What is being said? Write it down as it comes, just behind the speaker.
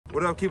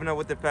What up, keeping up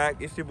with the pack?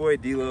 It's your boy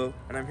D-Lo,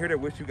 and I'm here to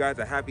wish you guys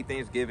a happy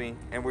Thanksgiving.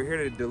 And we're here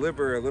to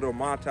deliver a little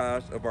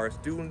montage of our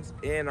students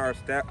and our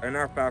staff and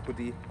our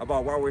faculty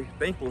about why we're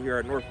thankful here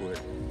at Northwood.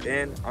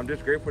 And I'm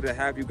just grateful to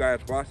have you guys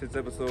watch this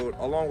episode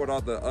along with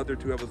all the other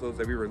 2 episodes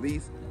that we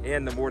release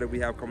and the more that we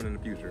have coming in the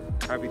future.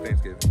 Happy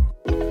Thanksgiving.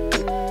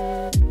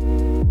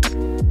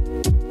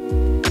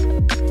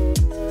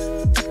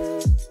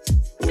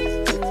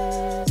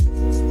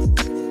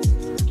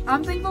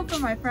 I'm thankful for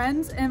my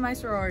friends and my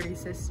sorority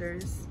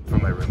sisters. For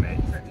my roommate.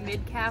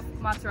 Mid-calf,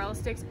 mozzarella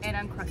sticks, and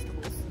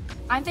Uncrustables.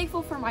 I'm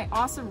thankful for my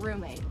awesome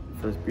roommate.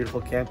 For this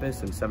beautiful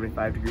campus and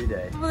 75-degree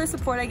day. For the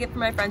support I get from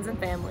my friends and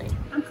family.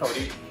 I'm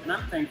Cody, and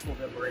I'm thankful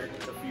that we're able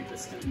to feed the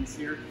students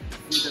here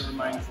food that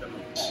reminds them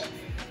of home.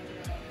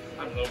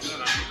 I'm Logan,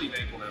 and I'm really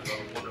thankful to have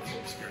a wonderful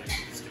experience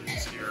with the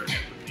students here and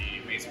with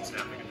the amazing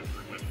staff I get to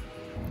work with.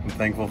 I'm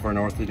thankful for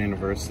Northwood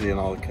University and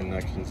all the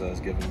connections that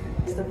it's given me.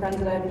 It's the friends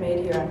that I've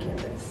made here on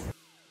campus.